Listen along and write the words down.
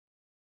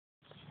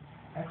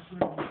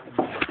X-ray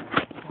centrifuges.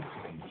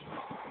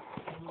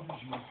 Fuel is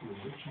used to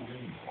enrich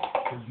uranium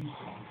for use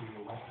in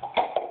nuclear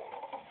weapons.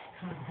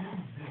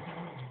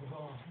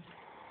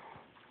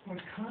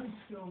 What Khan's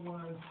skill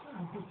was,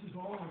 and this is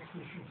all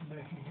officials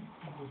making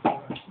with the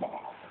rest,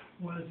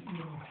 was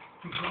in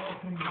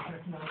developing the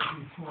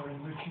technology for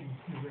enriching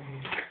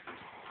uranium.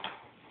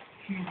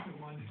 He's the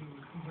one who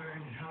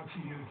learned how to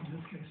use, in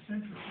this case,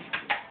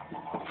 centrifuges.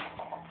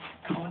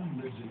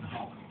 Khan lives in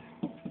Holland,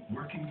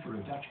 working for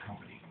a Dutch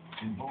company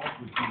involved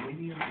with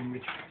uranium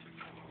enrichment.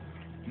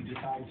 He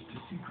decides to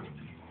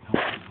secretly help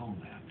his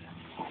homeland.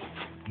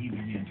 He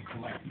began to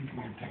collect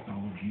nuclear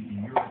technology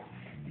in Europe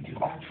because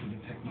that's where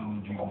the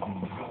technology was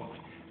being developed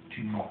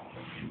to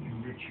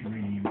enrich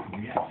uranium for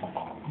reactors.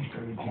 He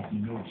started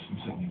taking notes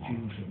in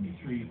 72,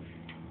 73,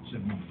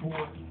 74.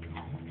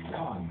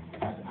 Khan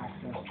has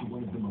access to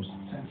one of the most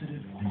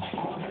sensitive and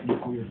secret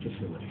nuclear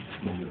facilities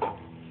in Europe.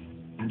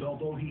 And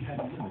although he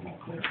had limited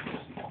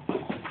clearance,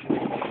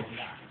 security was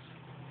lax,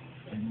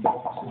 and he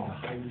walks into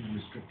highly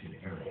restricted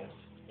areas.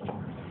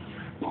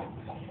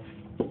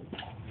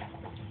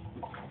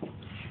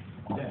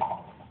 Then,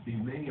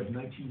 in May of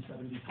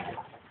 1974,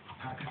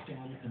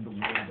 Pakistan and the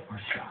world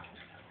are shocked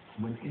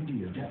when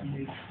India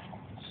detonates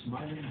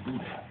Smiling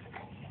Buddha,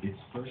 its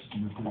first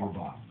nuclear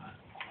bomb.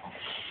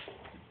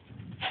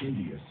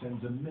 India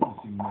sends a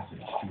menacing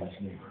message to its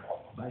neighbor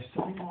by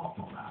setting off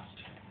the blast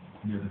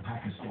near the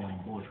Pakistan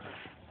border.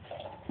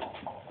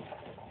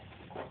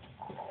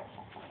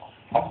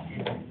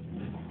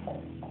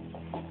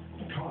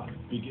 Khan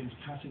begins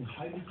passing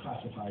highly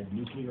classified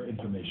nuclear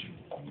information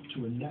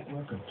to a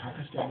network of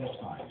Pakistani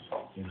spies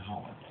in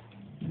Holland.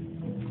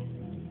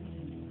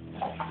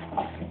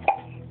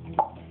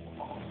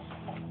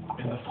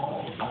 In the fall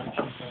of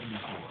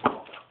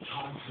 1974,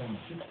 Khan spends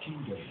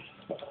 16 days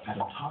at a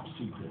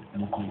top-secret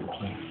nuclear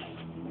plant.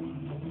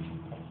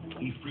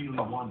 He freely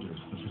wanders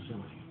the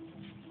facility,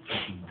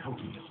 taking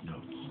copious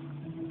notes.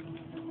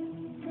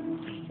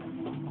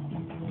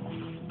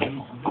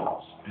 These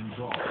notes and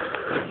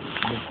drawings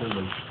make their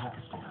way to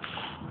Pakistan.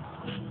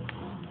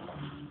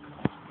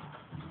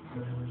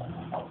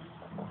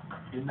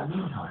 In the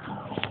meantime,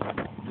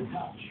 the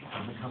Dutch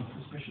have become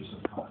suspicious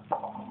of Khan,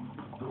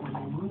 but when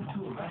they move to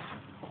arrest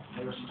him,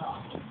 they are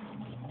stopped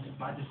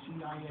by the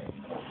CIA,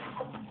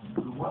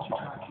 who wants to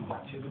track his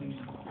activities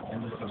and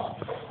the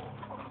sources.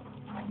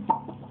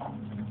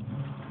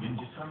 In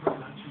December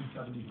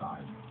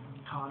 1975,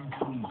 Khan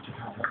flees to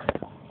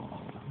Pakistan,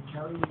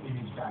 carrying in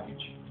his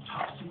baggage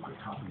top-secret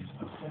copies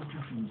of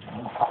centrifuge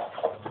nukes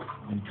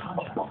and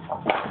contacting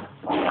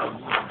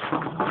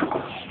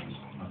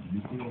of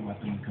nuclear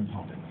weapon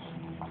components.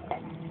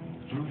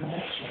 Through the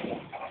next year,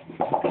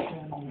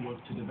 Pakistan will work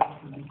to develop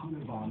a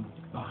nuclear bomb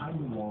behind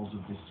the walls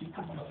of this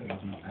secret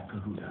facility at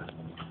Kahuta.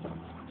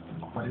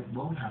 But it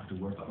won't have to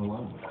work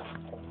alone.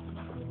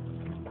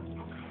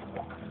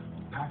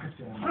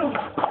 Pakistan will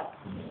work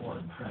with a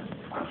foreign friend,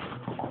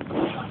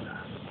 China.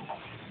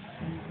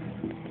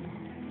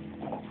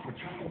 For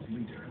China's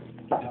leader,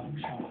 Deng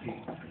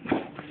Xiaoping,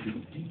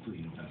 is deeply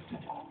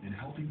invested in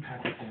helping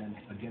Pakistan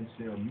against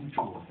their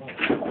mutual foe,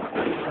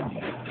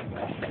 India.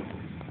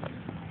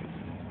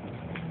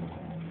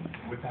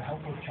 With the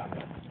help of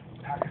China,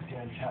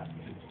 Pakistan tests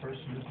its first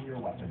nuclear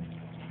weapon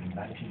in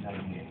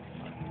 1998.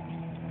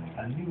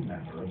 A new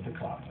member of the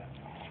club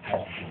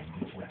has joined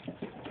its ranks.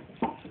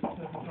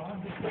 The bomb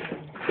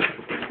became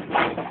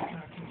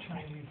the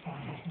Chinese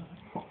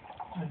bomb,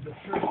 and the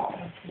first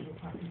test of a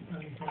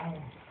Pakistani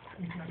bomb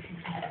was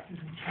actually conducted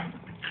in China.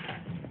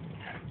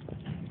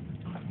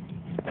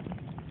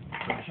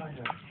 But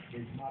China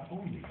is not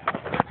only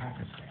after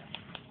Pakistan.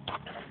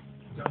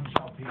 Deng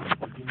Xiaoping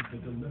begins the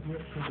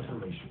deliberate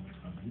proliferation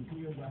of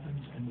nuclear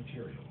weapons and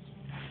materials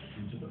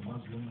into the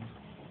Muslim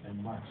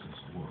and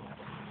Marxist world.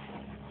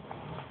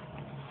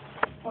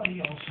 But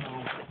he also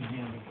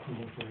began to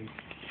proliferate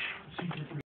secret